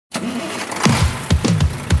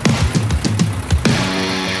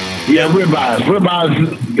Yeah, ribeyes.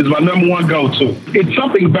 Ribeyes is my number one go-to. It's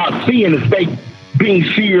something about seeing the steak being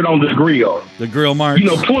seared on the grill. The grill marks.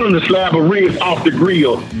 Pulling the slab of ribs off the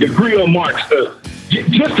grill marks,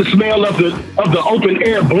 just the smell of the open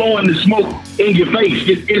air blowing the smoke in your face.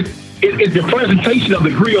 It's the presentation of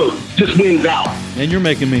the grill just wins out. And you're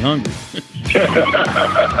making me hungry.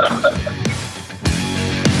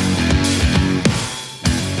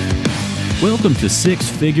 Welcome to Six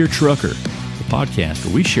Figure Trucker, the podcast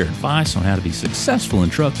where we share advice on how to be successful in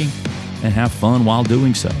trucking and have fun while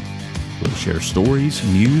doing so. We'll share stories,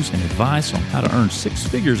 news, and advice on how to earn six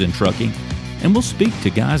figures in trucking, and we'll speak to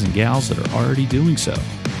guys and gals that are already doing so.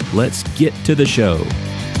 Let's get to the show.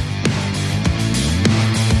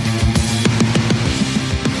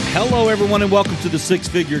 Hello, everyone, and welcome to the Six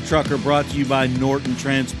Figure Trucker, brought to you by Norton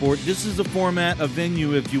Transport. This is a format, a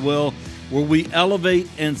venue, if you will, where we elevate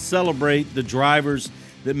and celebrate the drivers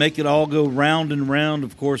that make it all go round and round,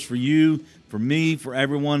 of course, for you, for me, for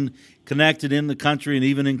everyone connected in the country and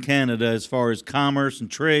even in Canada as far as commerce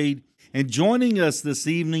and trade. And joining us this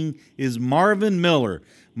evening is Marvin Miller.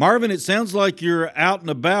 Marvin, it sounds like you're out and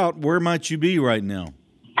about. Where might you be right now?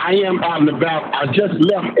 I am out and about. I just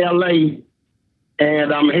left L.A.,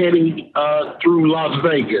 and I'm heading through Las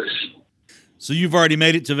Vegas. So you've already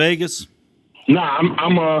made it to Vegas? Nah,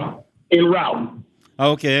 I'm en route.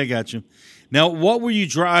 Okay, I got you. Now, what were you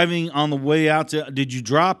driving on the way out to? Did you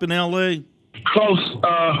drop in L.A.? Close,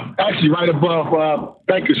 actually right above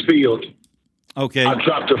Bakersfield. Okay. I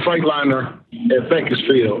dropped a Freightliner at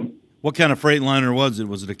Bakersfield. What kind of Freightliner was it?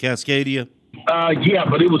 Was it a Cascadia? Yeah,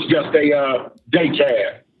 but it was just a day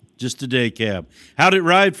cab. Just a day cab. How did it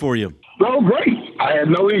ride for you? Oh, great. I had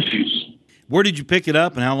no issues. Where did you pick it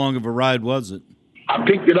up, and how long of a ride was it? I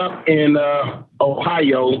picked it up in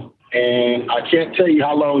Ohio, and I can't tell you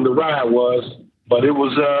how long the ride was, but it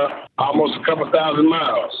was almost a couple thousand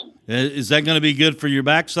miles. Is that going to be good for your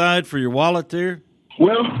backside, for your wallet there?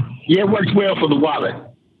 Well, yeah, it works well for the wallet.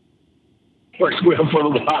 Works well for the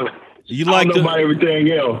wallet. You like I don't know about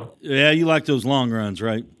everything else. Yeah, you like those long runs,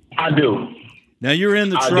 right? I do. Now you're in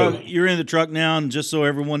the truck. You're in the truck now, and just so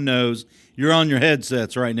everyone knows, you're on your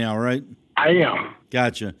headsets right now, right? I am.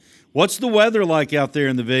 Gotcha. What's the weather like out there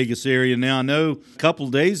in the Vegas area now? I know a couple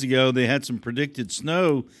of days ago they had some predicted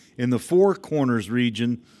snow in the Four Corners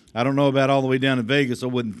region. I don't know about all the way down to Vegas. I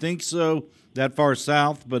wouldn't think so, that far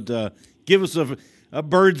south. But give us a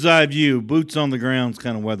bird's eye view, boots on the ground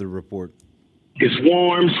kind of weather report. It's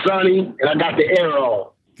warm, sunny, and I got the air on.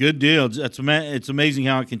 Good deal. It's amazing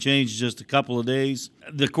how it can change in just a couple of days.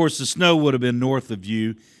 Of course, the snow would have been north of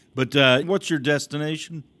you. But what's your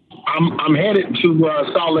destination? I'm headed to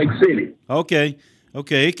Salt Lake City. Okay.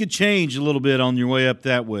 It could change a little bit on your way up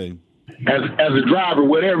that way. As a driver,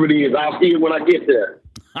 whatever it is, I'll see it when I get there.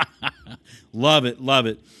 Love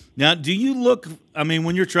it. Now, do you look,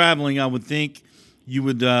 when you're traveling, I would think you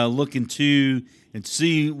would look into and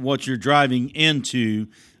see what you're driving into.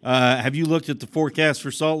 Have you looked at the forecast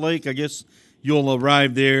for Salt Lake? I guess you'll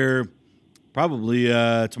arrive there probably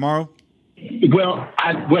tomorrow. Well,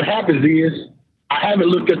 what happens is I haven't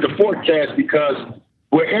looked at the forecast because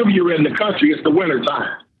wherever you're in the country, it's the winter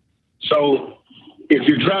time. So if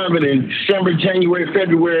you're driving in December, January,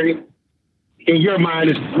 February, in your mind,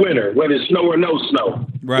 it's winter, whether it's snow or no snow,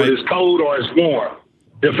 right. Whether it's cold or it's warm.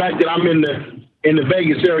 The fact that I'm in the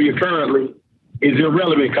Vegas area currently is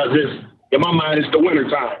irrelevant because in my mind, it's the winter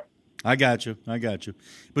time. I got you.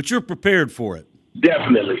 But you're prepared for it.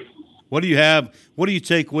 Definitely. What do you have? What do you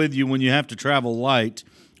take with you when you have to travel light?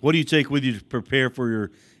 What do you take with you to prepare for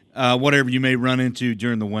your whatever you may run into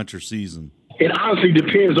during the winter season? It honestly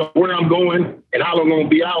depends on where I'm going and how long I'm going to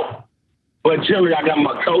be out. But generally, I got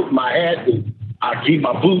my coat, my hat, and I keep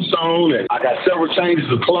my boots on, and I got several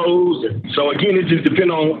changes of clothes. And so, again, it just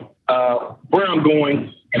depends on where I'm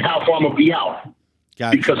going and how far I'm going to be out.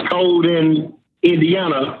 Gotcha. Because cold in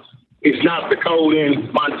Indiana is not the cold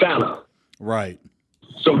in Montana. Right.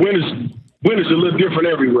 So winter's a little different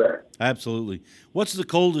everywhere. Absolutely. What's the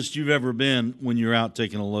coldest you've ever been when you're out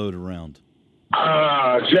taking a load around?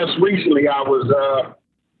 Just recently, I was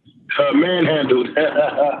manhandled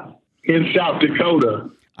in South Dakota.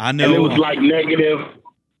 I know. And it was like negative.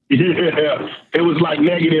 Yeah, it was like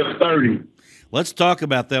negative 30. Let's talk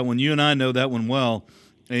about that one. You and I know that one well.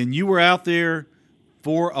 And you were out there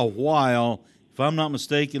for a while. If I'm not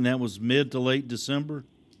mistaken, that was mid to late December.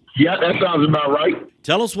 Yeah, that sounds about right.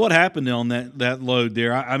 Tell us what happened on that load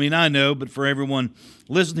there. I know, but for everyone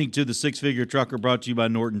listening to the Six Figure Trucker, brought to you by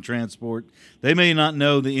Norton Transport, they may not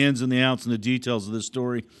know the ins and the outs and the details of this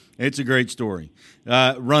story. It's a great story.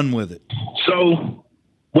 Run with it. So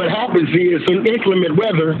what happens is in inclement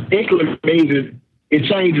weather, inclement means it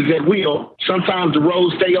changes at will. Sometimes the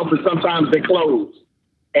roads stay open, sometimes they close.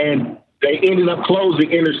 And they ended up closing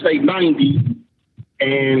Interstate 90,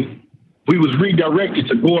 and we was redirected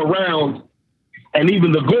to go around, and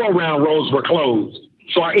even the go around roads were closed.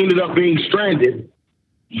 So I ended up being stranded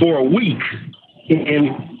for a week, and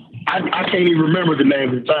I can't even remember the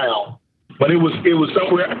name of the town, but it was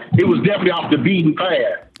somewhere. It was definitely off the beaten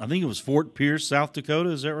path. I think it was Fort Pierce, South Dakota.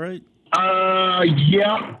 Is that right?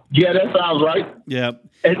 Yeah, that sounds right. Yeah.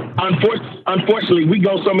 And unfortunately, we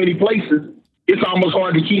go so many places, it's almost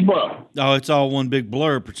hard to keep up. Oh, it's all one big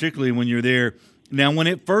blur, particularly when you're there. Now, when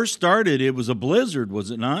it first started, it was a blizzard,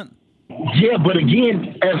 was it not? Yeah, but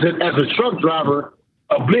again, as a truck driver,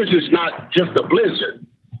 a blizzard's not just a blizzard.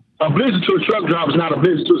 A blizzard to a truck driver is not a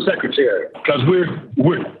blizzard to a secretary, because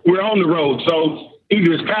we're on the road. So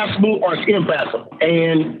either it's passable or it's impassable,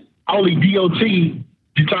 and only DOT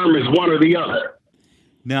determines one or the other.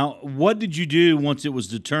 Now, what did you do once it was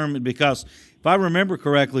determined? Because if I remember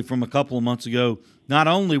correctly from a couple of months ago, not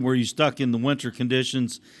only were you stuck in the winter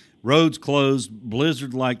conditions, roads closed,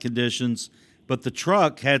 blizzard-like conditions, but the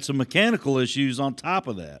truck had some mechanical issues on top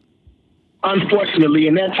of that. Unfortunately,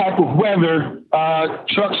 in that type of weather,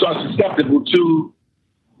 trucks are susceptible to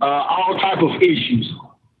all type of issues.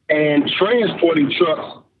 And transporting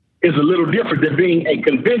trucks is a little different than being a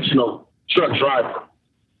conventional truck driver.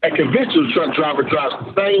 A conventional truck driver drives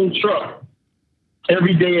the same truck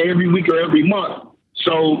every day, every week, or every month.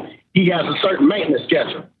 So he has a certain maintenance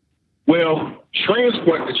schedule. Well,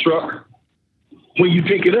 transport the truck, when you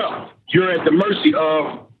pick it up, you're at the mercy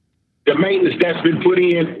of the maintenance that's been put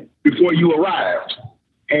in before you arrived.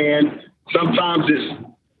 And sometimes it's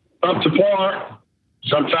up to par,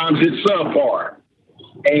 sometimes it's subpar.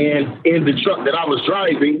 And in the truck that I was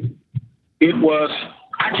driving, it was,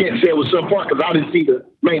 I can't say it was subpar because I didn't see the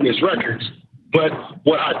maintenance records. But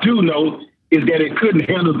what I do know is that it couldn't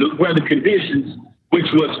handle the weather conditions, which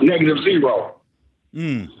was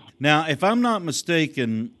 -0. Now, if I'm not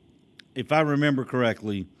mistaken, if I remember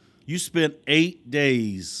correctly, you spent 8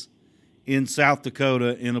 days in South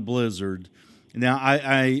Dakota in a blizzard. Now,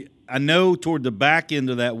 I know toward the back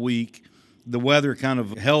end of that week, the weather kind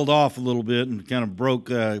of held off a little bit and kind of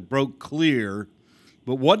broke clear.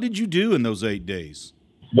 But what did you do in those 8 days?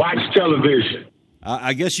 Watch television.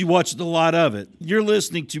 I guess you watched a lot of it. You're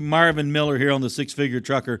listening to Marvin Miller here on the Six Figure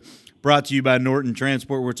Trucker, brought to you by Norton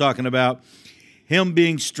Transport. We're talking about him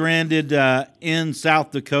being stranded in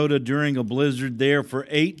South Dakota during a blizzard there for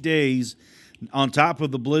 8 days. On top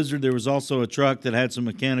of the blizzard, there was also a truck that had some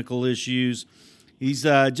mechanical issues. He's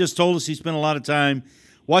just told us he spent a lot of time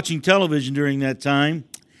watching television during that time.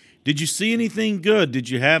 Did you see anything good? Did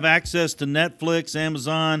you have access to Netflix,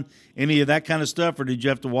 Amazon, any of that kind of stuff, or did you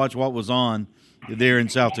have to watch what was on there in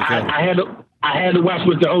South Dakota? I had to watch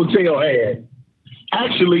what the hotel had.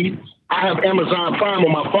 Actually, I have Amazon Prime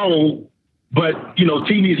on my phone, but,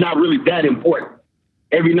 TV is not really that important.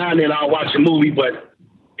 Every now and then I'll watch a movie, but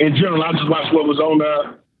in general, I just watch what was on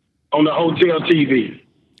the hotel TV.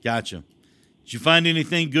 Gotcha. Did you find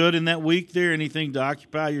anything good in that week there? Anything to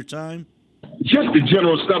occupy your time? Just the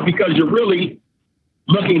general stuff, because you're really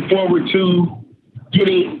looking forward to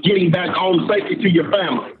getting back home safely to your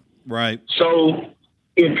family. Right. So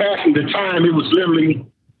in passing the time, it was literally,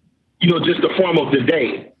 just the form of the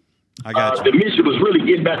day. I got you. The mission was really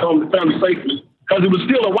getting back home to family safely, because it was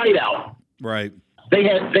still a whiteout. Right. They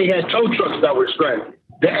had tow trucks that were stranded.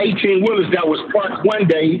 The 18-wheelers that was parked one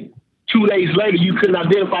day, 2 days later, you couldn't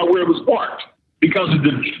identify where it was parked because of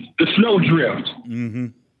the snow drift. Mm-hmm.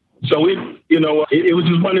 So it was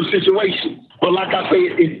just one of those situations. But like I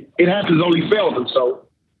say, it happens only seldom. So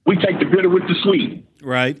we take the bitter with the sweet.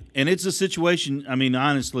 Right. And it's a situation,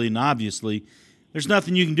 honestly and obviously, there's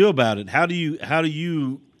nothing you can do about it. How do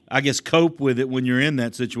you, I guess, cope with it when you're in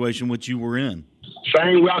that situation, which you were in?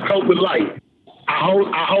 Same way I cope with life. I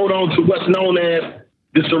hold on to what's known as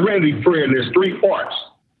the serenity prayer. There's 3 parts.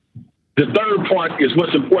 The third part is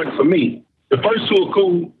what's important for me. The first 2 are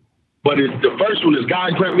cool, but the first one is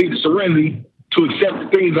God grant me the serenity to accept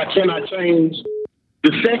the things I cannot change.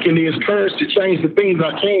 The second is courage to change the things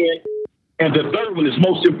I can. And the third one is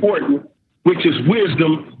most important, which is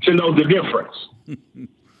wisdom to know the difference.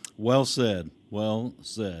 Well said. Well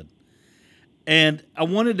said. And I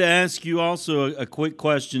wanted to ask you also a quick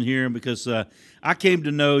question here, because I came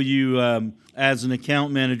to know you as an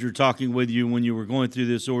account manager, talking with you when you were going through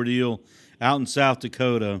this ordeal out in South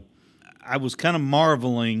Dakota. I was kind of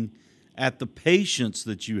marveling at the patience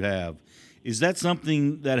that you have. Is that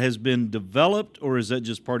something that has been developed, or is that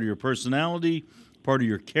just part of your personality, part of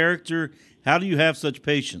your character? How do you have such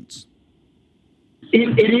patience?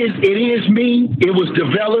 It is me. It was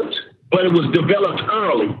developed. but it was developed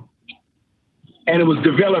early. And it was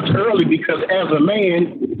developed early because as a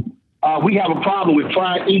man, we have a problem with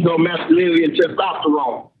pride, ego, masculinity, and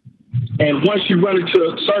testosterone. And once you run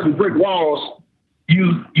into certain brick walls,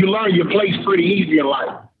 you learn your place pretty easy in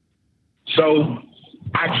life. So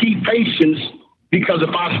I keep patience because if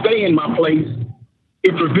I stay in my place,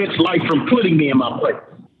 it prevents life from putting me in my place.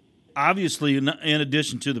 Obviously, in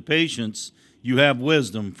addition to the patience, you have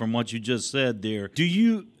wisdom from what you just said there.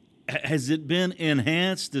 Has it been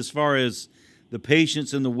enhanced as far as the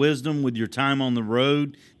patience and the wisdom with your time on the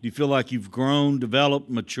road? Do you feel like you've grown, developed,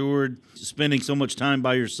 matured, spending so much time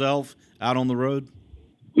by yourself out on the road?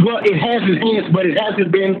 Well, it has enhanced, but it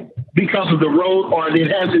hasn't been because of the road, or it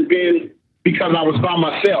hasn't been because I was by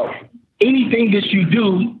myself. Anything that you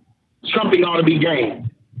do, something ought to be gained.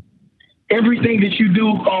 Everything that you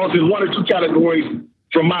do falls in one or two categories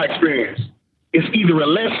from my experience. It's either a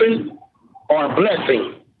lesson or a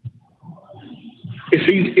blessing. It's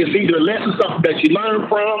either a lesson, something that you learn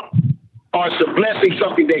from, or it's a blessing,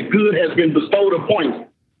 something that good has been bestowed upon you.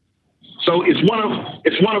 So it's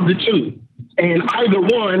one of the two. And either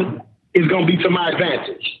one is going to be to my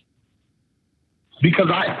advantage. Because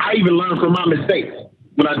I even learn from my mistakes.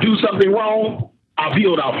 When I do something wrong, I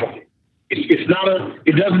build off of it.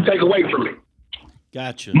 It doesn't take away from me.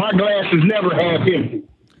 Gotcha. My glass is never half empty.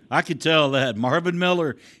 I could tell that. Marvin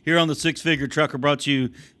Miller here on the Six Figure Trucker, brought to you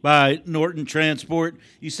by Norton Transport.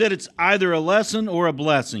 You said it's either a lesson or a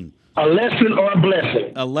blessing. A lesson or a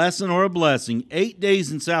blessing. A lesson or a blessing. 8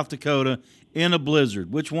 days in South Dakota in a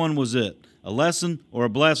blizzard. Which one was it? A lesson or a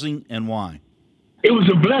blessing, and why? It was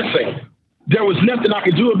a blessing. There was nothing I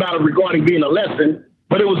could do about it regarding being a lesson,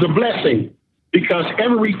 but it was a blessing because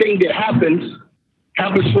everything that happens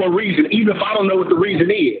for a reason, even if I don't know what the reason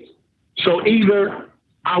is. So either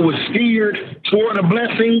I was steered toward a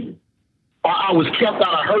blessing or I was kept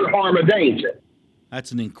out of hurt, harm, or danger.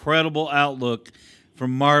 That's an incredible outlook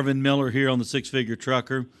from Marvin Miller here on the Six Figure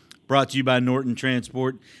Trucker, brought to you by Norton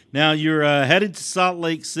Transport. Now you're headed to Salt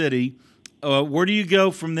Lake City. Where do you go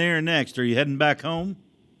from there next? Are you heading back home?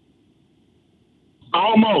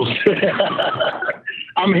 Almost.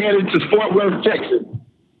 I'm headed to Fort Worth,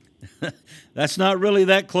 Texas. That's not really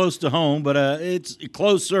that close to home, but it's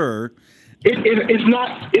closer. It's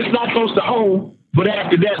not close to home, but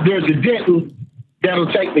after that, there's a Denton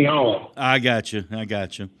that'll take me home. I got you.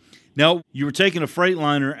 Now, you were taking a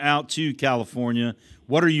Freightliner out to California.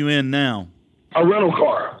 What are you in now? A rental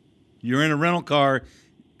car. You're in a rental car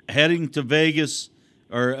heading to Vegas,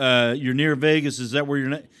 or you're near Vegas. Is that where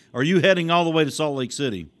you're? Are you heading all the way to Salt Lake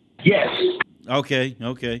City? Yes. Okay.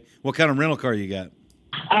 What kind of rental car you got?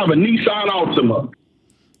 I have a Nissan Altima.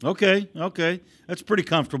 Okay. That's a pretty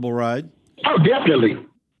comfortable ride. Oh, definitely.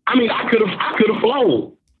 I mean, I could have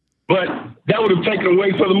flown, but that would have taken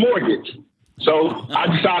away for the mortgage. So I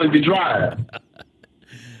decided to drive.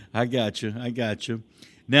 I got you.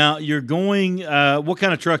 Now you're going. What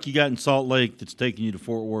kind of truck you got in Salt Lake that's taking you to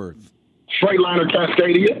Fort Worth? Freightliner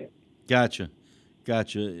Cascadia. Gotcha.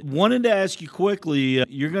 Wanted to ask you quickly.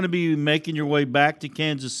 You're going to be making your way back to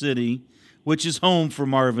Kansas City, which is home for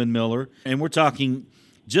Marvin Miller, and we're talking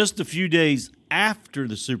just a few days after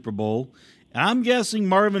the Super Bowl. I'm guessing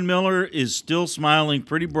Marvin Miller is still smiling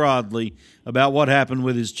pretty broadly about what happened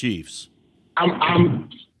with his Chiefs.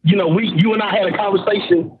 You and I had a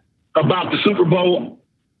conversation about the Super Bowl.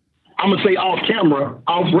 I'm gonna say off camera,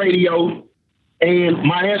 off radio, and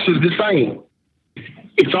my answer is the same.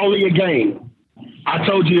 It's only a game. I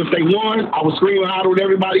told you if they won, I was screaming out with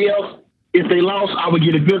everybody else. If they lost, I would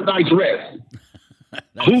get a good night's rest.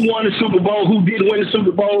 Who won the Super Bowl? Who didn't win the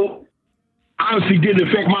Super Bowl? Honestly, didn't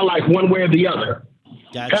affect my life one way or the other.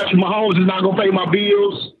 Gotcha. Patrick Mahomes is not going to pay my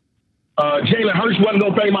bills. Jalen Hurts wasn't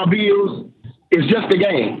going to pay my bills. It's just a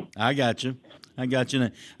game. I got you.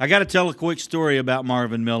 Now, I got to tell a quick story about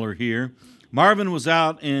Marvin Miller here. Marvin was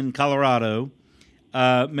out in Colorado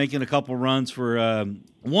making a couple runs for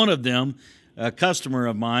one of them, a customer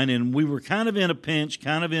of mine, and we were kind of in a pinch,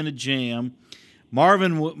 kind of in a jam.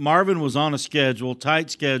 Marvin was on a schedule,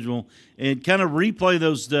 tight schedule, and kind of replay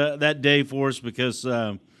those that day for us because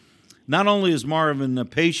not only is Marvin a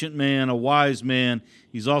patient man, a wise man,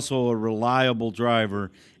 he's also a reliable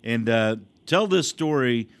driver. And tell this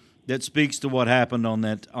story that speaks to what happened on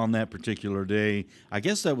that particular day. I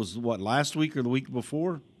guess that was last week or the week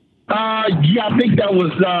before? Yeah, I think that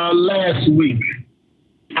was last week.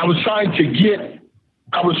 I was trying to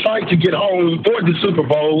get home for the Super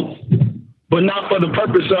Bowl, but not for the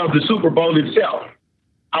purpose of the Super Bowl itself.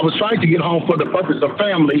 I was trying to get home for the purpose of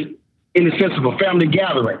family, in the sense of a family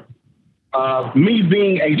gathering. Me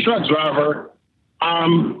being a truck driver,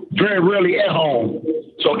 I'm very rarely at home.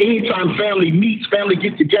 So anytime family meets, family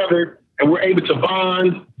get together, and we're able to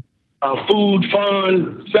bond, food,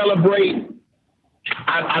 fun, celebrate,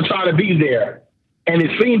 I try to be there. And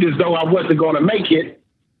it seemed as though I wasn't going to make it.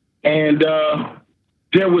 And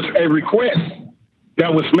there was a request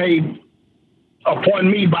that was made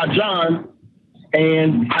upon me by John,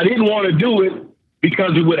 and I didn't want to do it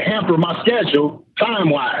because it would hamper my schedule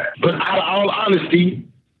time-wise. But out of all honesty,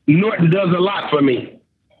 Norton does a lot for me.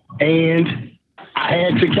 And I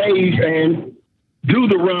had to cave and do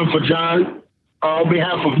the run for John on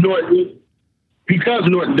behalf of Norton because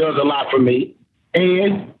Norton does a lot for me.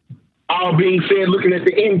 And all being said, looking at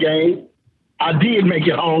the end game, I did make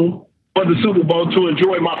it home for the Super Bowl to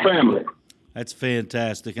enjoy my family. That's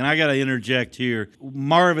fantastic. And I got to interject here.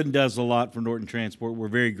 Marvin does a lot for Norton Transport. We're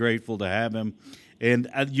very grateful to have him. And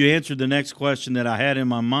you answered the next question that I had in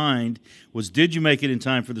my mind was, did you make it in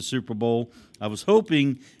time for the Super Bowl? I was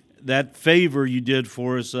hoping that favor you did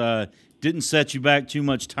for us didn't set you back too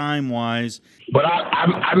much time-wise. But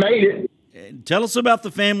I made it. Tell us about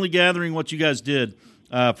the family gathering, what you guys did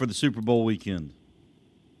for the Super Bowl weekend.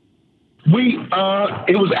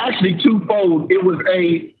 It was actually twofold. It was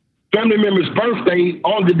a family member's birthday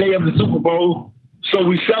on the day of the Super Bowl, so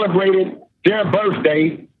we celebrated their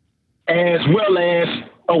birthday as well as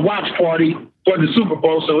a watch party for the Super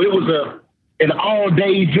Bowl. So it was an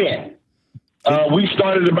all-day event. We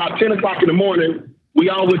started about 10 o'clock in the morning. We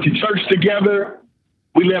all went to church together.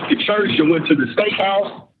 We left the church and went to the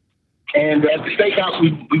steakhouse. And at the steakhouse,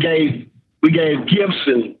 we gave gifts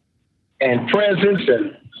and presents,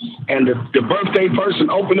 and the birthday person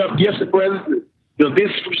opened up gifts and presents.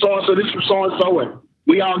 This from so-and-so, this from so-and-so, and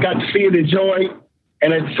we all got to see and enjoy.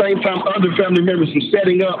 And at the same time, other family members were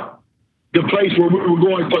setting up the place where we were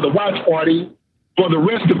going for the watch party for the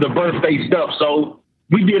rest of the birthday stuff. So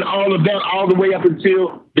we did all of that all the way up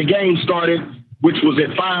until the game started, which was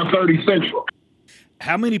at 5:30 Central.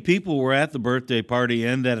 How many people were at the birthday party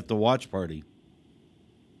and at the watch party?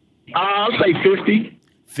 I'll say 50.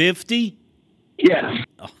 50? Yes.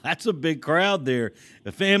 Oh, that's a big crowd there.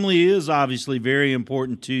 The family is obviously very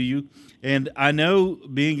important to you. And I know,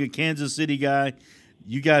 being a Kansas City guy,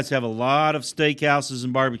 you guys have a lot of steakhouses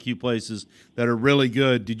and barbecue places that are really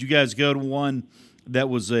good. Did you guys go to one that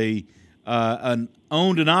was an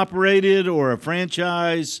owned and operated or a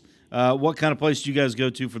franchise? What kind of place did you guys go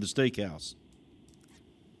to for the steakhouse?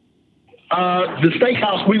 The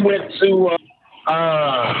steakhouse we went to,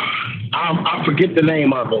 I forget the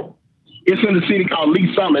name of it. It's in the city called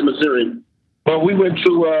Lee Summit, Missouri. But we went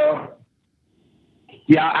to,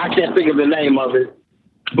 I can't think of the name of it.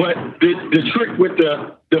 But the trick with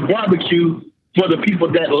the barbecue for the people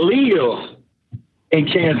that live in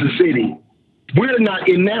Kansas City, we're not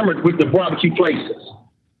enamored with the barbecue places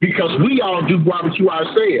because we all do barbecue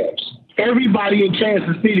ourselves. Everybody in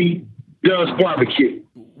Kansas City does barbecue.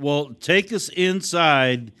 Well, take us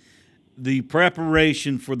inside the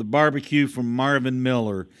preparation for the barbecue from Marvin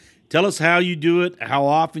Miller. Tell us how you do it, how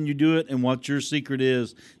often you do it, and what your secret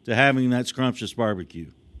is to having that scrumptious barbecue.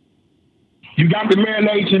 You got to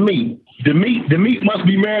marinate your meat. The meat must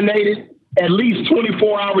be marinated at least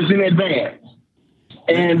 24 hours in advance.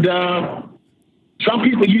 And some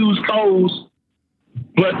people use coals,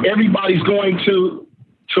 but everybody's going to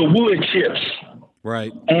wood chips.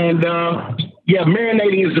 Right. And,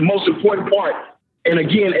 marinating is the most important part. And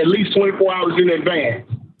again, at least 24 hours in advance.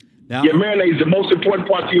 Now, your marinade is the most important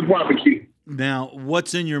part to your barbecue. Now,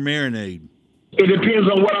 what's in your marinade? It depends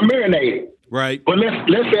on what I'm marinating. Right. But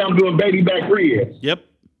let's say I'm doing baby back ribs. Yep.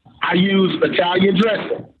 I use Italian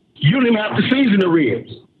dressing. You don't even have to season the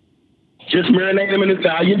ribs. Just marinate them in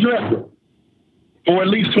Italian dressing for at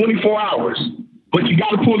least 24 hours. But you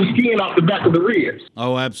got to pull the skin off the back of the ribs.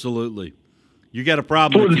 Oh, absolutely. You got a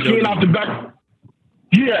problem. Pull the skin off the back.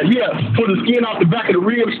 Yeah. Pull the skin off the back of the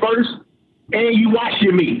ribs first, and you wash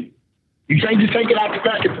your meat. You can't just take it out the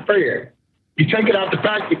back and prepare it. You take it out the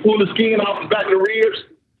back, you pull the skin off the back of the ribs,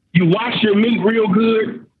 you wash your meat real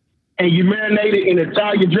good, and you marinate it in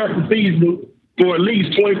Italian dressing seasoning for at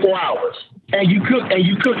least 24 hours. And you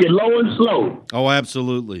cook it low and slow. Oh,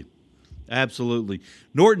 absolutely. Absolutely.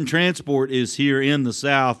 Norton Transport is here in the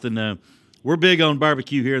South, and we're big on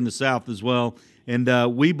barbecue here in the South as well.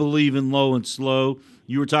 And we believe in low and slow.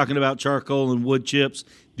 You were talking about charcoal and wood chips.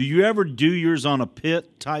 Do you ever do yours on a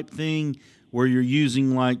pit type thing where you're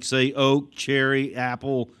using, like, say, oak, cherry,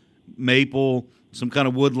 apple, maple, some kind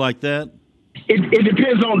of wood like that? It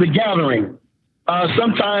depends on the gathering.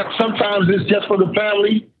 Sometimes it's just for the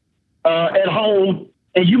family at home,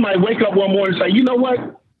 and you might wake up one morning and say, you know what?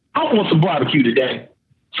 I want some barbecue today.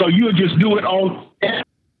 So you'll just do it on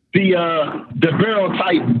the barrel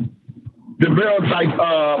type the barrel type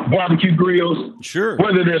barbecue grills. Sure.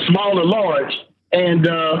 Whether they're small or large, and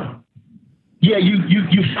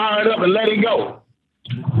you fire it up and let it go.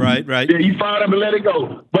 Right. Yeah, you fire it up and let it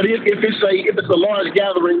go. But if it's a large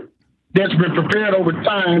gathering that's been prepared over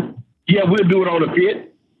time, yeah, we'll do it on a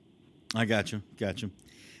pit. I got you.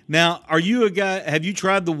 Now, are you a guy? Have you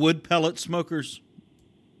tried the wood pellet smokers?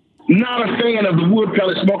 Not a fan of the wood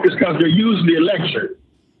pellet smokers because they're usually electric.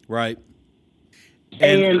 Right.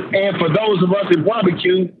 And for those of us in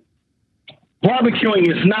barbecue, barbecuing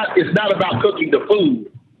is not about cooking the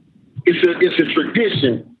food. It's a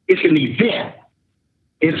tradition. It's an event.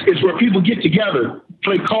 It's where people get together,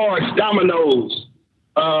 play cards, dominoes,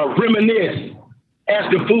 reminisce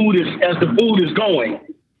as the food is going.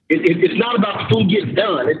 It's not about the food getting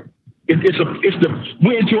done.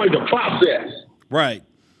 We enjoy the process. Right.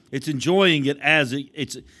 It's enjoying it as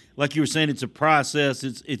it's like you were saying. It's a process.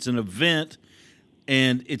 It's an event,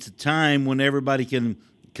 and it's a time when everybody can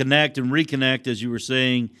connect and reconnect, as you were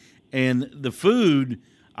saying. And the food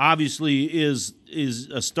obviously is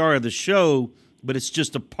a star of the show, but it's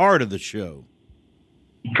just a part of the show.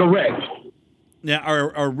 Correct. Now,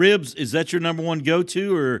 are ribs? Is that your number one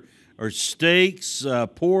go-to, or steaks,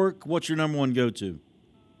 pork? What's your number one go-to?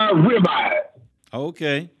 Ribeye.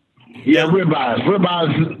 Okay. Yeah, ribeyes.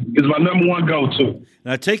 Ribeyes is my number one go-to.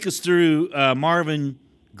 Now, take us through Marvin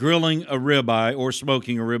grilling a ribeye or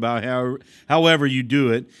smoking a ribeye, however you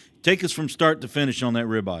do it. Take us from start to finish on that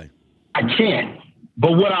ribeye. I can't,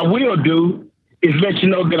 but what I will do is let you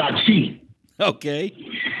know that I cheat. Okay.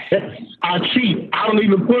 I cheat. I don't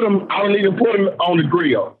even put them on the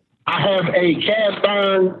grill. I have a cast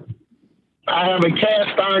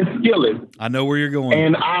iron skillet. I know where you're going.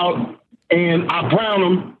 And I brown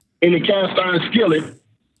them in the cast iron skillet.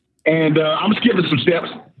 And I'm skipping some steps,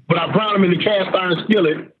 but I brown them in the cast iron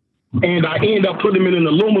skillet, and I end up putting them in an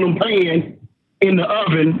aluminum pan in the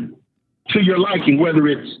oven to your liking, whether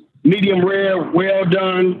it's medium rare, well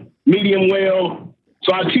done, medium well.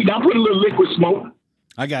 So I cheat. I put a little liquid smoke.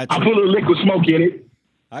 I got you. I put a little liquid smoke in it.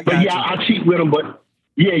 I cheat with them, but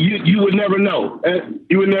yeah, you would never know.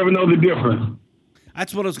 You would never know the difference.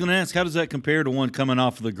 That's what I was going to ask. How does that compare to one coming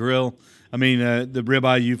off of the grill? I mean, the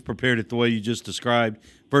ribeye, you've prepared it the way you just described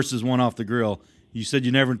versus one off the grill. You said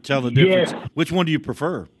you never tell the difference. Yeah. Which one do you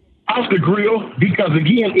prefer? Off the grill, because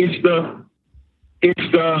again, it's the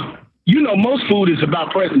most food is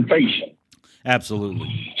about presentation.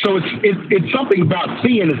 Absolutely. So it's something about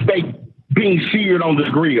seeing the steak being seared on the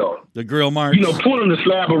grill. The grill marks. Pulling the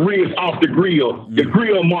slab of ribs off the grill. The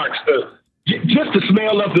grill marks. Just the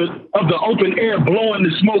smell of the open air blowing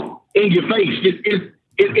the smoke in your face.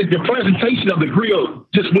 The presentation of the grill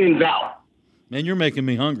just wins out. Man, you're making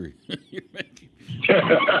me hungry.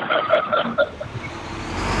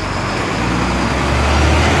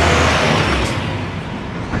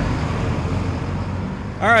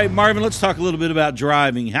 All right, Marvin, let's talk a little bit about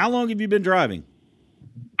driving. How long have you been driving?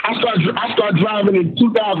 I started driving in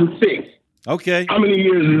 2006. Okay. How many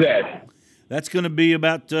years is that? That's going to be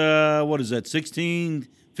about, 16,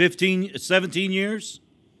 15, 17 years?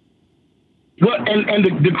 Well, and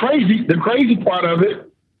the crazy part of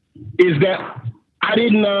it is that I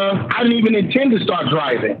didn't even intend to start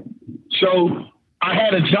driving. So I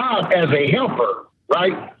had a job as a helper,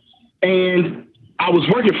 right? And I was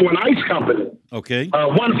working for an ice company. Okay.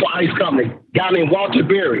 Wonderful ice company. Guy named Walter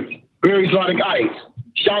Berry. Berry's Exotic Ice.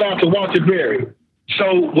 Shout out to Walter Berry.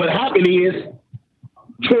 So what happened is,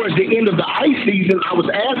 towards the end of the ice season, I was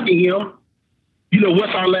asking him,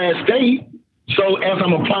 what's our last date? So as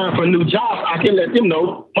I'm applying for new jobs, I can let them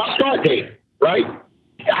know my start date, right?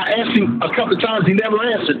 I asked him a couple of times. He never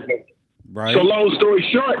answered me. Right. So long story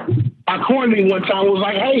short, I cornered him one time and was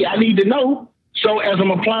like, hey, I need to know. So as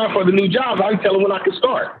I'm applying for the new jobs, I can tell him when I can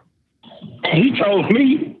start. And he told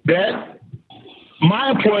me that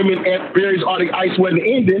my employment at Berry's Arctic Ice wasn't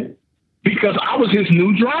ending because I was his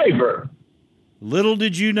new driver. Little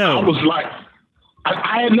did you know. I was like,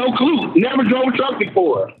 I had no clue. Never drove a truck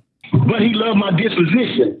before. But he loved my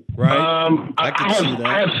disposition. Right.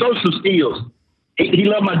 I have social skills. He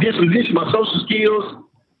loved my disposition, my social skills.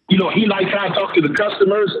 He likes how I talk to the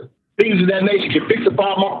customers, things of that nature. Can fix a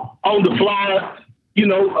problem on the fly,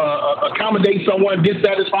 accommodate someone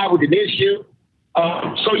dissatisfied with an issue.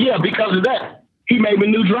 Because of that, he made me a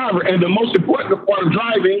new driver. And the most important part of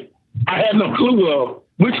driving, I had no clue of,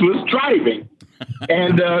 which was driving.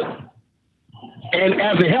 And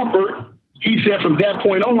as a helper, he said from that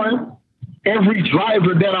point on, every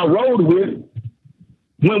driver that I rode with,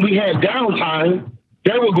 when we had downtime,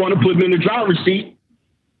 they were going to put me in the driver's seat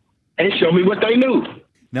and show me what they knew.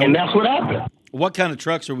 Now, and that's what happened. What kind of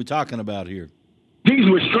trucks are we talking about here? These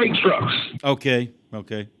were straight trucks. Okay.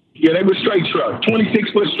 Yeah, they were straight trucks,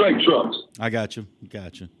 26-foot straight trucks. I got you.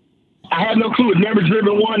 I had no clue. Never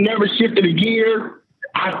driven one, never shifted a gear.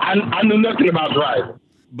 I knew nothing about driving.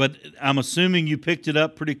 But I'm assuming you picked it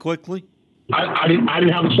up pretty quickly? I didn't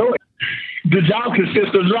have a choice. The job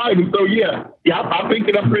consists of driving, so yeah, I picked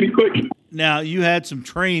it up pretty quickly. Now, you had some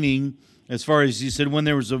training as far as you said when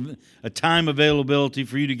there was a time availability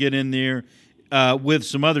for you to get in there with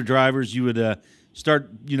some other drivers, you would start,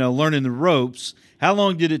 learning the ropes. How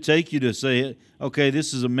long did it take you to say, okay,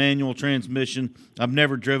 this is a manual transmission. I've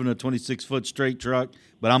never driven a 26-foot straight truck,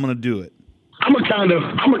 but I'm going to do it? I'm a kind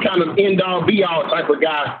of end all be all type of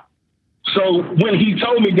guy. So when he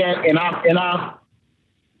told me that,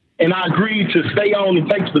 and I agreed to stay on and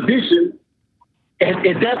take the position,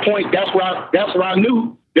 at that point, that's where I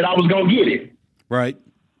knew that I was gonna get it. Right.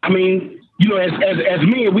 I mean, as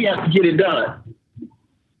men, we have to get it done.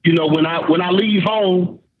 When I leave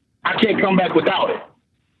home, I can't come back without it.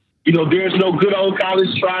 There's no good old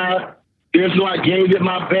college try. There's no I gave it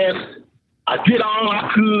my best. I did all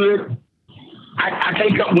I could. I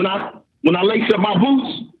can't come when I lace up my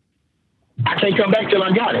boots. I can't come back till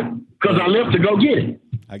I got it because I left to go get it.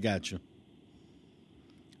 I got you.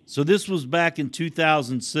 So this was back in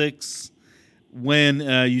 2006 when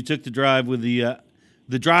you took the drive with the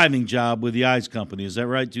driving job with the ice company. Is that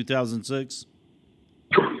right? 2006.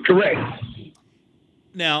 Correct.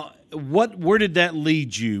 Now, where did that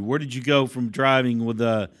lead you? Where did you go from driving with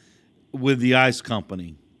the ice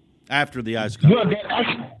company after the ice company? Well,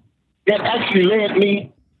 that actually led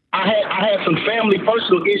me. I had some family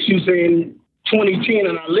personal issues in 2010,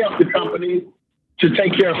 and I left the company to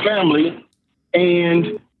take care of family.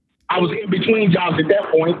 And I was in between jobs at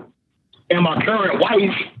that point, and my current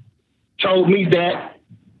wife told me that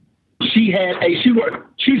she's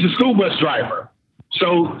a school bus driver.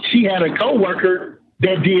 So she had a coworker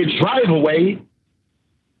that did drive away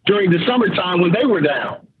during the summertime when they were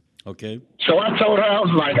down. Okay. So I told her, I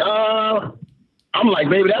was like,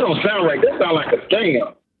 baby, that don't sound right. That sounds like a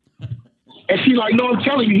scam. And she's like, no, I'm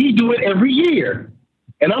telling you, he do it every year.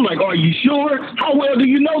 And I'm like, are you sure? How well do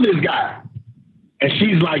you know this guy? And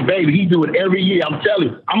she's like, baby, he do it every year. I'm telling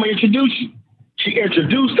you, I'm going to introduce you. She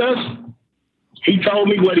introduced us. He told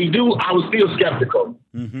me what he do. I was still skeptical.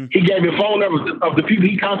 Mm-hmm. He gave me a phone number of the people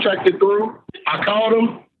he contracted through. I called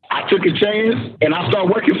him. I took a chance, and I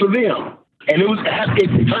started working for them. And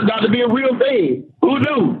it turned out to be a real thing. Who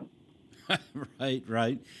knew?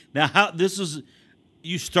 Right. Now,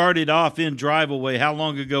 you started off in drive-away. How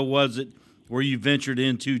long ago was it where you ventured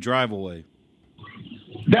into drive-away?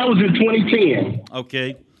 That was in 2010.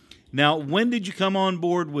 Okay. Now, when did you come on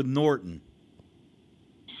board with Norton?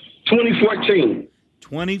 2014.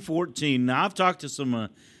 2014. Now, I've talked to some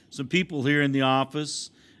people here in the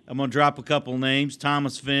office. I'm going to drop a couple names,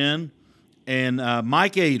 Thomas Finn and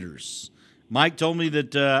Mike Aders. Mike told me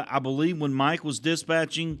that I believe when Mike was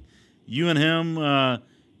dispatching, you and him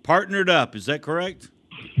partnered up. Is that correct?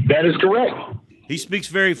 That is correct. He speaks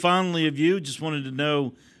very fondly of you. Just wanted to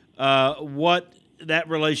know what that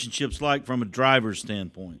relationship's like from a driver's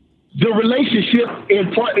standpoint. The relationship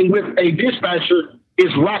in partnering with a dispatcher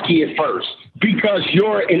is rocky at first because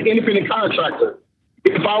you're an independent contractor.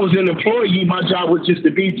 If I was an employee, my job would just to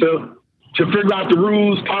figure out the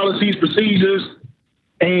rules, policies, procedures,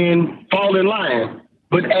 and fall in line.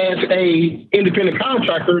 But as a independent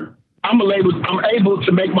contractor, I'm able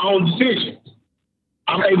to make my own decisions.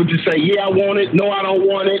 I'm able to say, yeah, I want it. No, I don't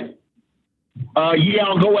want it. Yeah,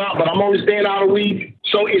 I'll go out, but I'm only staying out a week.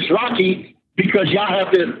 So it's rocky because y'all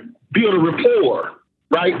have to build a rapport,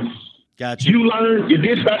 right? Gotcha. You learn your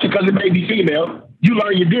dispatcher because it may be female. You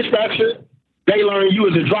learn your dispatcher. They learn you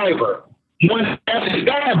as a driver. Once that's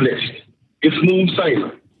established, it's smooth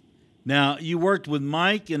sailing. Now, you worked with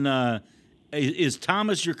Mike, and is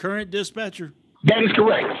Thomas your current dispatcher? That is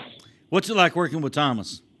correct. What's it like working with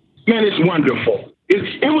Thomas? Man, it's wonderful.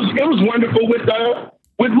 It was wonderful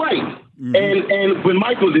with Mike. Mm-hmm. And when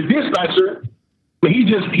Mike was a dispatcher, he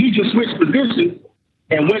just switched positions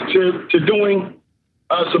and went to doing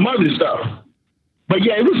some other stuff. But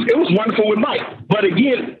yeah, it was wonderful with Mike. But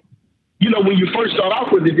again, when you first start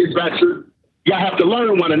off with the dispatcher, y'all have to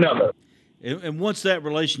learn one another. And once that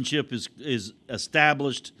relationship is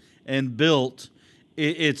established and built,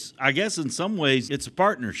 it's, I guess in some ways, it's a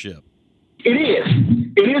partnership. It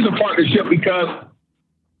is a partnership because,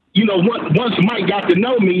 once Mike got to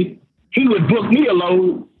know me, he would book me a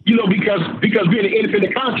load, because being an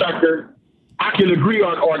independent contractor, I can agree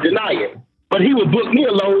or deny it. But he would book me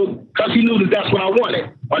a load because he knew that that's what I wanted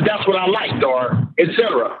or that's what I liked or et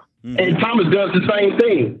cetera. Mm-hmm. And Thomas does the same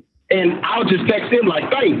thing. And I'll just text him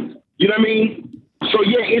like, thanks. You know what I mean? So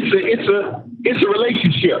yeah, it's a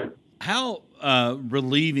relationship. How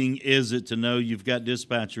relieving is it to know you've got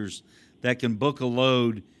dispatchers that can book a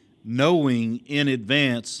load knowing in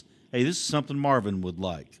advance, hey, this is something Marvin would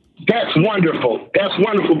like? That's wonderful. That's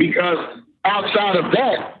wonderful because outside of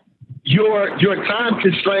that, you're time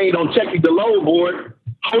constrained on checking the load board,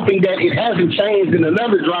 hoping that it hasn't changed and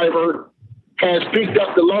another driver has picked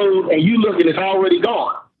up the load and you look and it's already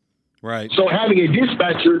gone. Right. So having a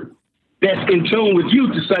dispatcher that's in tune with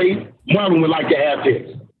you to say, Marvin would like to have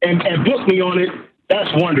this and book me on it,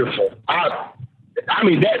 that's wonderful. I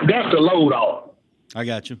mean, that's a load off. I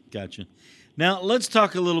got you. Now, let's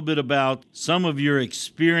talk a little bit about some of your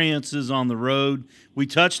experiences on the road. We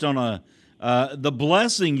touched on the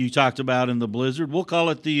blessing you talked about in the blizzard. We'll call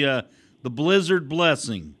it the blizzard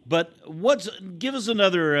blessing. But give us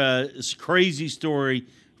another crazy story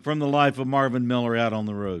from the life of Marvin Miller out on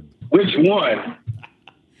the road. Which one?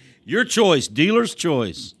 Your choice, dealer's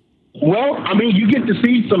choice. Well, I mean, you get to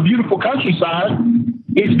see some beautiful countryside.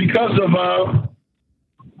 It's because of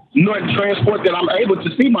Norton Transport that I'm able to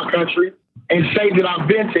see my country and say that I've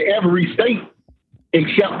been to every state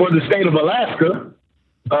except for the state of Alaska.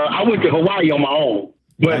 I went to Hawaii on my own,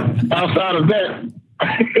 but outside of that,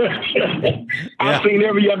 I've seen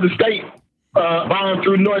every other state buying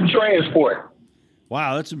through Norton Transport.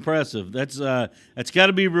 Wow, that's impressive. That's got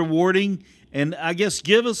to be rewarding. And I guess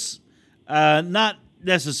give us not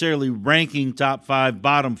necessarily ranking top 5,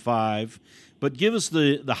 bottom 5, but give us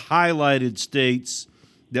the highlighted states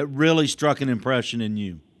that really struck an impression in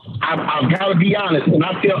you. I've got to be honest, and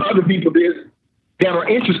I tell other people this that are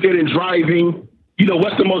interested in driving,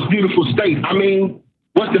 what's the most beautiful state? I mean,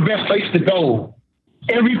 what's the best place to go?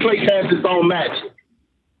 Every place has its own magic.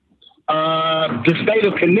 The state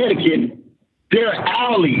of Connecticut, their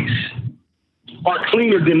alleys are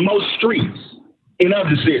cleaner than most streets in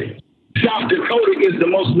other cities. South Dakota is the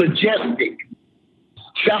most majestic.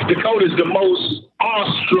 South Dakota is the most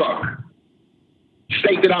awestruck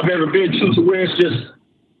state that I've ever been to where it's just,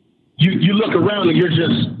 you look around and you're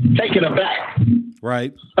just taken aback.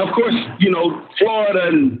 Right. Of course, Florida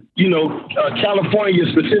and, California,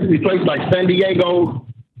 specifically places like San Diego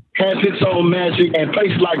has its own magic, and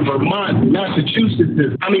places like Vermont,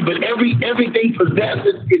 Massachusetts. But everything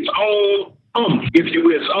possesses its own if you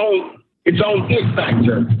will, its own it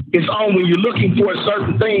factor. It's own when you're looking for a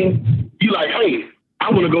certain thing, you like, hey,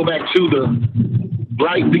 I want to go back to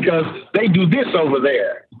right, because they do this over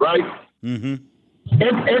there, right? Mm-hmm.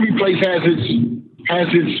 Every place has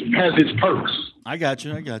its perks. I got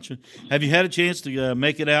you. Have you had a chance to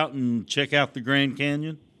make it out and check out the Grand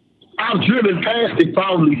Canyon? I've driven past it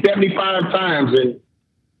probably 75 times, and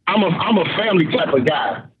I'm a family type of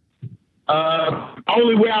guy.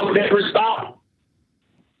 Only way I would ever stop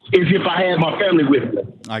is if I had my family with me.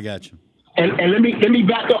 I got you. And let me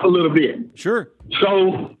back up a little bit. Sure.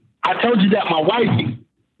 So I told you that my wife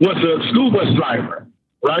was a school bus driver,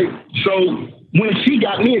 right? So when she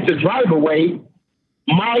got me into driverway,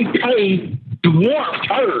 my pay dwarfed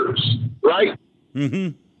hers, right?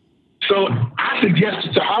 Mm-hmm. So I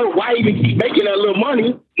suggested to her, why even keep making that little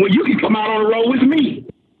money when you can come out on the road with me?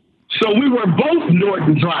 So we were both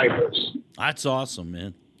Norton drivers. That's awesome,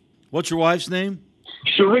 man. What's your wife's name?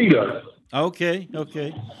 Sharita. Okay.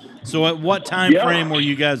 So at what time frame were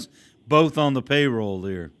you guys both on the payroll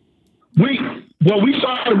there? We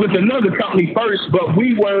started with another company first, but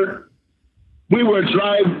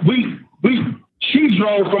she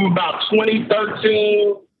drove from about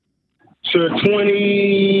 2013 to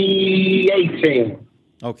 2018.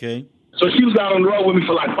 Okay. So she was out on the road with me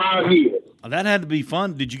for like 5 years. That had to be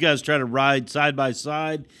fun. Did you guys try to ride side by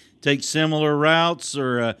side, take similar routes,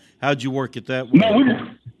 or how'd you work it that way? No,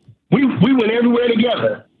 we went everywhere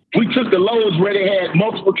together. We took the loads where they had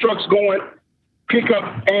multiple trucks going,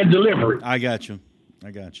 pickup and delivery. I got you.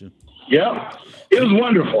 Yep. It was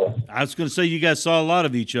wonderful. I was going to say you guys saw a lot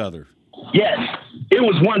of each other. Yes, it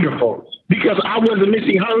was wonderful because I wasn't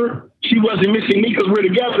missing her. She wasn't missing me because we're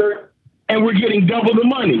together and we're getting double the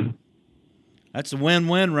money. That's a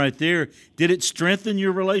win-win right there. Did it strengthen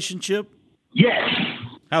your relationship? Yes.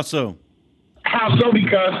 How so?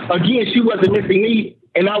 Because, again, she wasn't missing me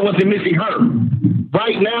and I wasn't missing her.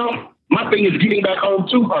 Right now, my thing is getting back home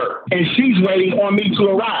to her, and she's waiting on me to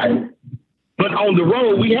arrive. But on the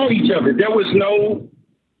road, we had each other. There was no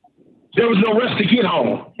rush to get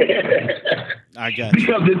home. I got you.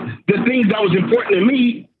 Because the things that was important to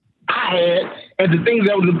me, I had, and the things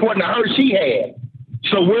that was important to her, she had.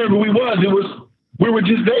 So wherever we were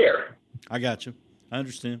just there. I got you. I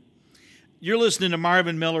understand. You're listening to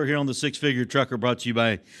Marvin Miller here on the Six Figure Trucker, brought to you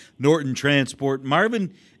by Norton Transport.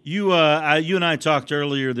 Marvin, you and I talked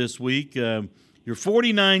earlier this week. You're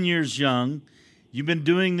 49 years young. You've been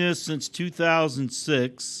doing this since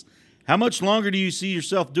 2006. How much longer do you see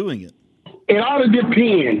yourself doing it? It all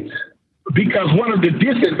depends, because one of the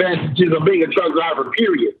disadvantages of being a truck driver,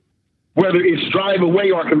 period, whether it's drive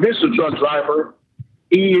away or conventional truck driver,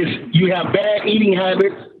 is you have bad eating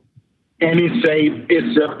habits, and it's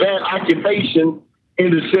a bad occupation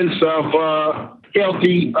in the sense of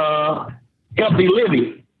healthy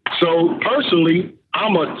living. So personally,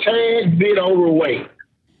 I'm a tad bit overweight.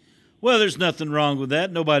 Well, there's nothing wrong with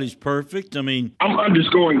that. Nobody's perfect. I mean, I'm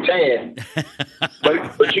underscoring tad,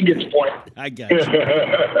 but you get the point. I got you.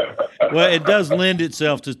 Well, it does lend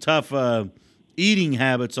itself to tough eating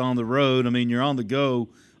habits on the road. I mean, you're on the go,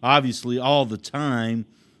 obviously, all the time.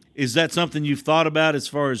 Is that something you've thought about as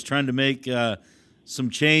far as trying to make some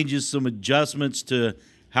changes, some adjustments to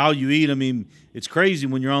how you eat? I mean, it's crazy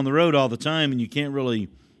when you're on the road all the time and you can't really,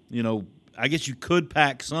 I guess you could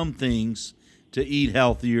pack some things to eat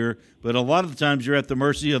healthier, but a lot of the times you're at the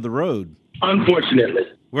mercy of the road. Unfortunately.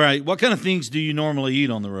 Right. What kind of things do you normally eat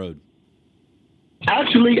on the road?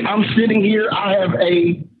 Actually, I'm sitting here. I have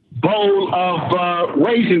a bowl of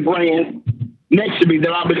Raisin Bran next to me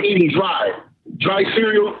that I've been eating dry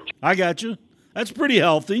cereal. I got you. That's pretty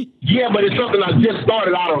healthy. Yeah, but it's something I just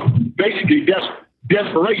started out of basically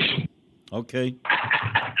desperation. Okay.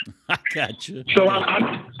 I got you. So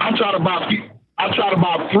I try to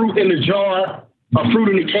buy fruit in the jar, fruit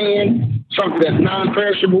in the can, something that's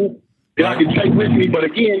non-perishable that I can take with me. But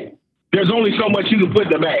again, there's only so much you can put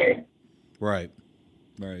in the bag. Right.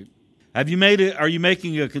 Have you made it? Are you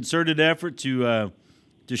making a concerted effort to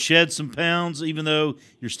shed some pounds, even though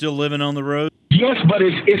you're still living on the road? Yes, but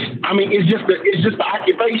it's just the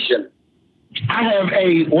occupation. I have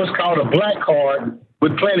what's called a black card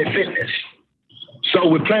with Planet Fitness. So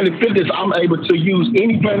with Planet Fitness, I'm able to use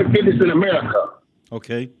any Planet Fitness in America.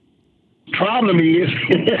 Okay. Problem is,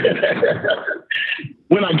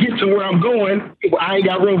 when I get to where I'm going, I ain't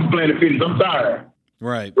got room for Planet Fitness. I'm tired.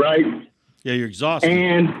 Right. Yeah, you're exhausted.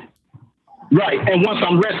 And once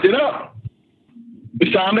I'm rested up,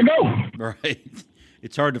 it's time to go. Right.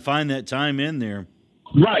 It's hard to find that time in there.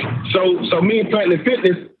 Right. So me and Planet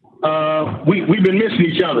Fitness, we've been missing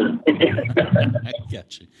each other. I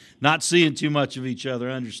got you. Not seeing too much of each other.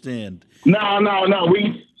 I understand. No.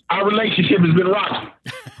 Our relationship has been rocky.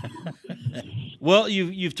 Well,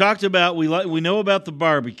 you've talked about we know about the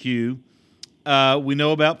barbecue. We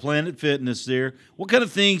know about Planet Fitness there. What kind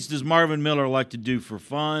of things does Marvin Miller like to do for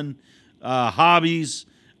fun, hobbies,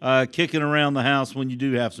 kicking around the house when you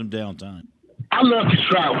do have some downtime? I love to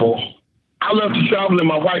travel. And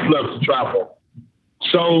my wife loves to travel.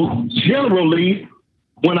 So generally,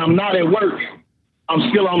 when I'm not at work, I'm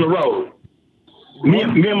still on the road. Me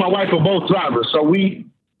and my wife are both drivers, so we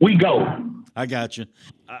go. I got you.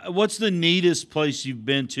 What's the neatest place you've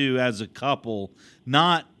been to as a couple,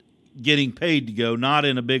 not getting paid to go, not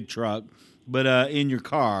in a big truck, but in your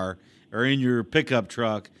car or in your pickup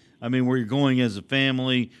truck? I mean, where you're going as a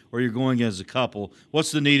family or you're going as a couple.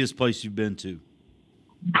 What's the neatest place you've been to?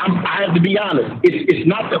 I have to be honest. It's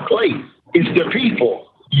not the place. It's the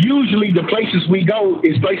people. Usually the places we go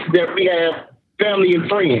is places that we have family and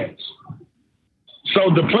friends.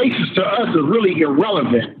 So the places to us are really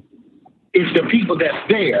irrelevant. It's the people that's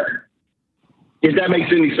there, if that makes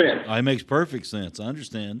any sense. It makes perfect sense. I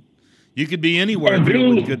understand. You could be anywhere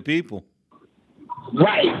with good people.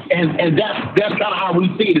 Right. And that's kind of how we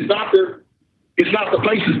see it. It's not the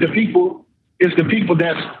places, the people. It's the people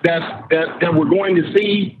that we're going to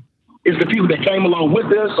see. It's the people that came along with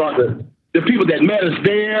us, or the people that met us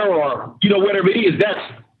there, or whatever it is.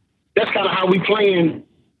 That's kind of how we plan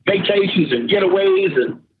vacations and getaways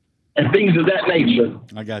and things of that nature.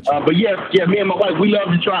 I got you. But yeah, me and my wife, we love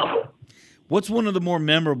to travel. What's one of the more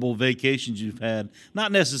memorable vacations you've had?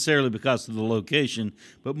 Not necessarily because of the location,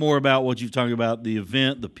 but more about what you've talked about, the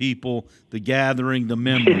event, the people, the gathering, the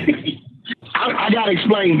memory. I got to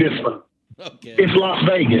explain this one. Okay. It's Las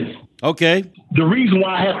Vegas. Okay. The reason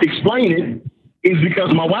why I have to explain it is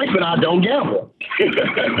because my wife and I don't gamble.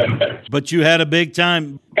 But you had a big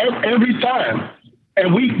time. Every time.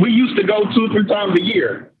 And we used to go 2 or 3 times a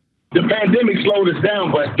year. The pandemic slowed us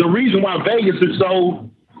down, but the reason why Vegas is so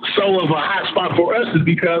of a hot spot for us is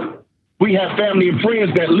because we have family and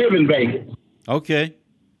friends that live in Vegas. Okay.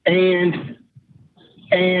 And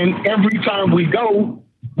every time we go,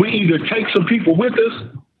 we either take some people with us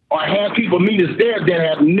or have people meet us there that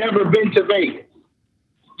have never been to Vegas.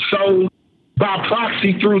 So by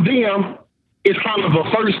proxy through them, it's kind of a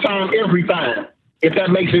first time every time, if that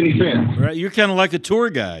makes any sense. Right. You're kind of like a tour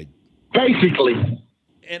guide. Basically.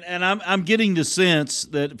 And I'm getting the sense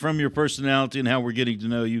that from your personality and how we're getting to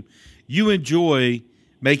know you, you enjoy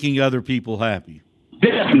making other people happy.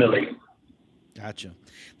 Definitely. Gotcha.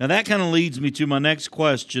 Now, that kind of leads me to my next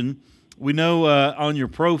question. We know on your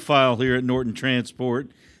profile here at Norton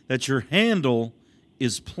Transport that your handle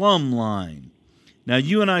is Plumline. Now,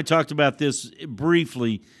 you and I talked about this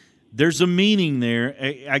briefly. There's a meaning there.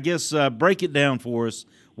 I guess break it down for us.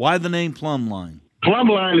 Why the name Plumline?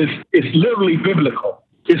 Plumline is literally biblical.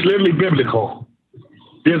 It's literally biblical.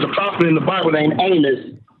 There's a prophet in the Bible named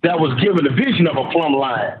Amos that was given a vision of a plumb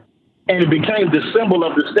line, and it became the symbol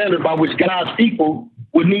of the standard by which God's people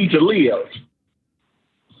would need to live.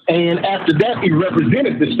 And after that, he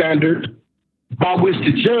represented the standard by which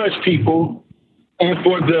to judge people and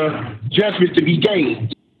for the judgment to be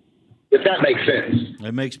gained, if that makes sense.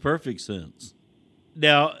 That makes perfect sense.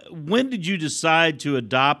 Now, when did you decide to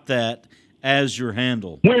adopt that as your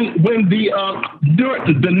handle? When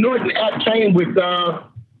the Norton app came with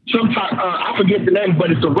some type, I forget the name,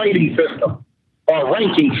 but it's a rating system or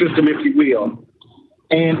ranking system, if you will.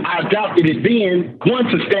 And I adopted it then, one,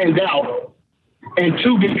 to stand out, and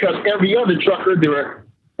two, because every other trucker,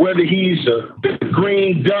 whether he's the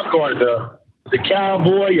green duck or the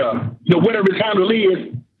cowboy or whatever his handle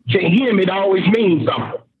is, to him it always means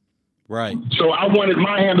something. Right. So I wanted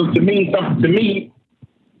my handle to mean something to me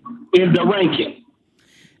in the ranking.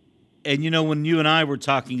 And when you and I were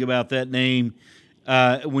talking about that name,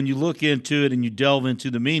 when you look into it and you delve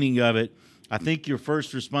into the meaning of it, I think your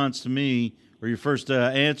first response to me, or your first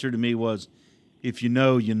answer to me, was, "If you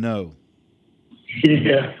know, you know."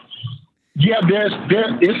 Yeah.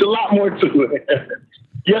 There's a lot more to it.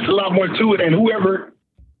 There's a lot more to it, and whoever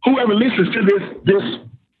listens to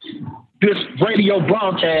this radio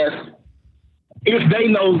broadcast, if they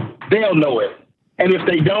know, they'll know it, and if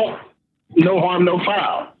they don't, no harm, no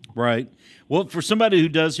foul. Right. Well, for somebody who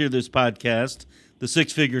does hear this podcast, the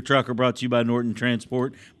Six Figure Trucker, brought to you by Norton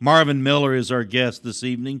Transport, Marvin Miller is our guest this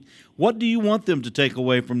evening. What do you want them to take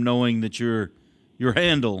away from knowing that your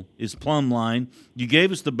handle is Plumline? You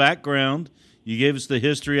gave us the background. You gave us the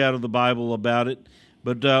history out of the Bible about it.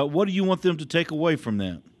 But what do you want them to take away from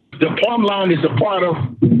that? The Plumline is a part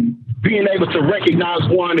of being able to recognize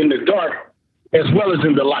one in the dark as well as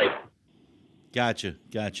in the light. Gotcha.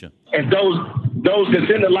 And those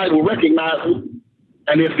that's in the light will recognize it,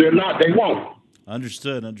 and if they're not, they won't.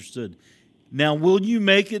 Understood. Now, will you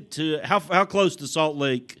make it to how close to Salt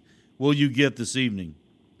Lake will you get this evening?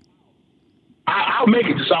 I'll make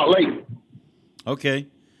it to Salt Lake. Okay.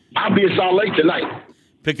 I'll be in Salt Lake tonight.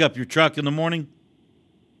 Pick up your truck in the morning?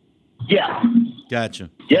 Yeah. Gotcha.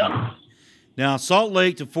 Yeah. Now, Salt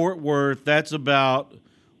Lake to Fort Worth, that's about,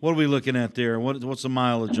 what are we looking at there? What's the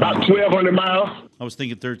mileage? About 1,200 miles. I was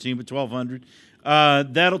thinking 13, but 1,200.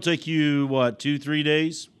 That'll take you, 2-3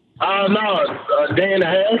 days? No, a day and a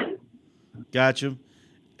half. Gotcha.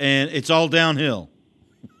 And it's all downhill.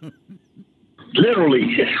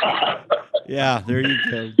 Literally. Yeah, there you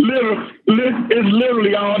go. It's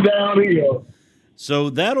literally all downhill. So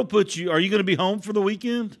that'll put you, are you going to be home for the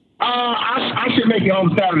weekend? I should make it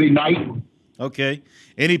home Saturday night. Okay.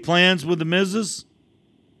 Any plans with the missus?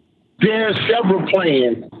 There's several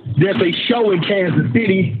plans. There's a show in Kansas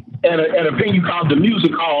City at a venue called the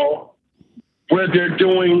Music Hall where they're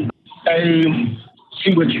doing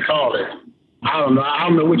see what you call it. I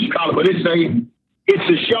don't know what you call it, but it's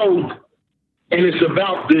a show, and it's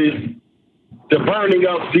about the burning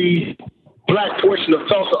of the black portion of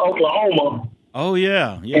Tulsa, Oklahoma. Oh,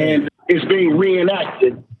 yeah. And it's being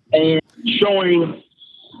reenacted and showing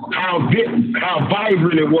how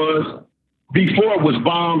vibrant it was before it was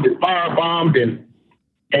bombed and firebombed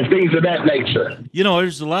and things of that nature.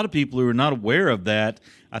 There's a lot of people who are not aware of that.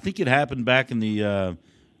 I think it happened back in the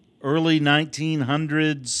early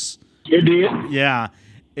 1900s. It did? Yeah.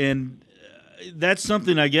 And that's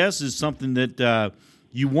something, I guess, is something that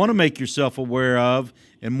you want to make yourself aware of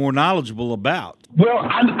and more knowledgeable about. Well,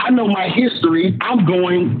 I know my history. I'm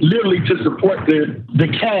going literally to support the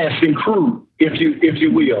cast and crew, if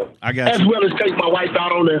you will. I got you. As well as take my wife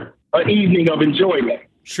out on an evening of enjoyment.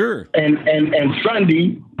 Sure. And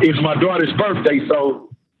Sunday is my daughter's birthday, so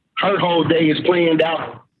her whole day is planned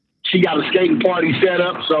out. She got a skating party set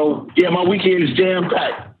up, so yeah, my weekend is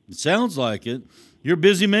jam-packed. It sounds like it. You're a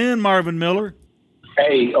busy man, Marvin Miller.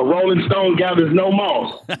 Hey, a Rolling Stone gathers no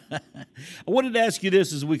moss. I wanted to ask you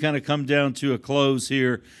this as we kind of come down to a close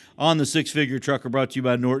here on the Six Figure Trucker, brought to you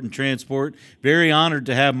by Norton Transport. Very honored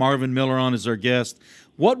to have Marvin Miller on as our guest.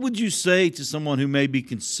 What would you say to someone who may be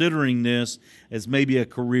considering this as maybe a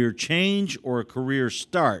career change or a career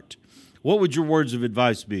start? What would your words of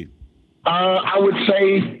advice be? I would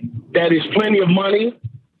say that it's plenty of money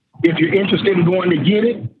if you're interested in going to get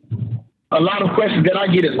it. a lot of questions that I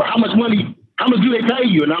get is, well, how much do they pay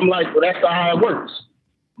you? And I'm like, well, that's not how it works.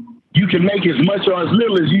 You can make as much or as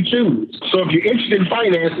little as you choose. So if you're interested in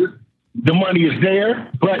finances, the money is there,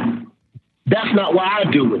 but that's not why I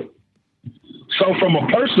do it. So from a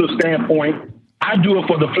personal standpoint, I do it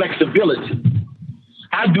for the flexibility.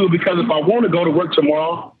 I do it because if I want to go to work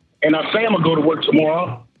tomorrow and I say I'm going to go to work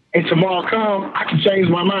tomorrow and tomorrow come, I can change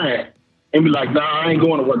my mind and be like, nah, I ain't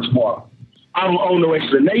going to work tomorrow. I don't owe no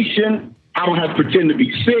explanation. I don't have to pretend to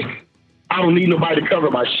be sick. I don't need nobody to cover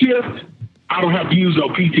my shift. I don't have to use no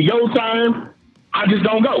PTO time. I just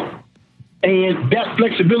don't go. And that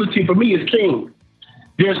flexibility for me is king.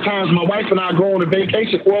 There's times my wife and I go on a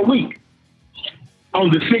vacation for a week. On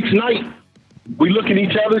the 6th night, we look at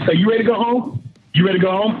each other and say, you ready to go home? You ready to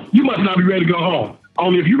go home? You must not be ready to go home.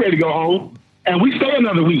 Only if you're ready to go home. And we stay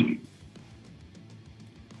another week.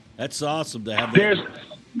 That's awesome to have that.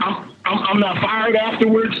 I'm not fired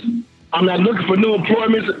afterwards. I'm not looking for new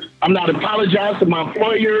employment. I'm not apologizing to my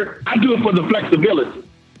employer. I do it for the flexibility.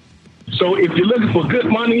 So if you're looking for good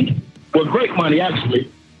money, well, great money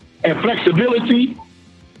actually, and flexibility,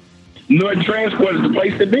 Norton Transport is the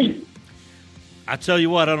place to be. I tell you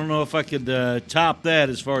what, I don't know if I could top that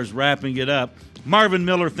as far as wrapping it up. Marvin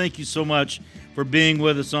Miller, thank you so much for being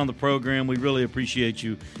with us on the program. We really appreciate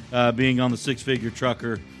you being on the Six Figure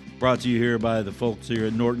Trucker, brought to you here by the folks here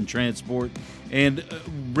at Norton Transport. And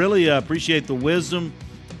really appreciate the wisdom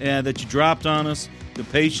that you dropped on us, the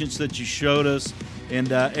patience that you showed us, and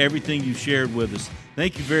everything you shared with us.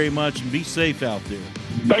 Thank you very much, and be safe out there.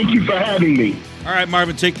 Thank you for having me. All right,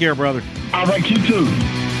 Marvin, take care, brother. All right, you too.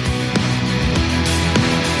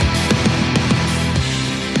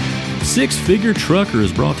 Six Figure Trucker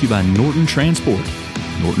is brought to you by Norton Transport.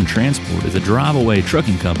 Norton Transport is a drive-away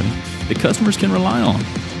trucking company that customers can rely on.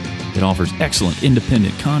 It offers excellent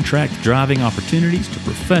independent contract driving opportunities to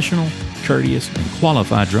professional, courteous, and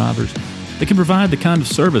qualified drivers that can provide the kind of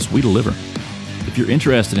service we deliver. If you're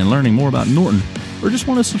interested in learning more about Norton or just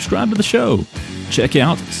want to subscribe to the show, check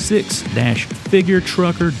out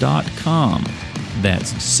 6-figuretrucker.com.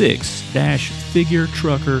 That's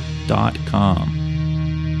 6-figuretrucker.com.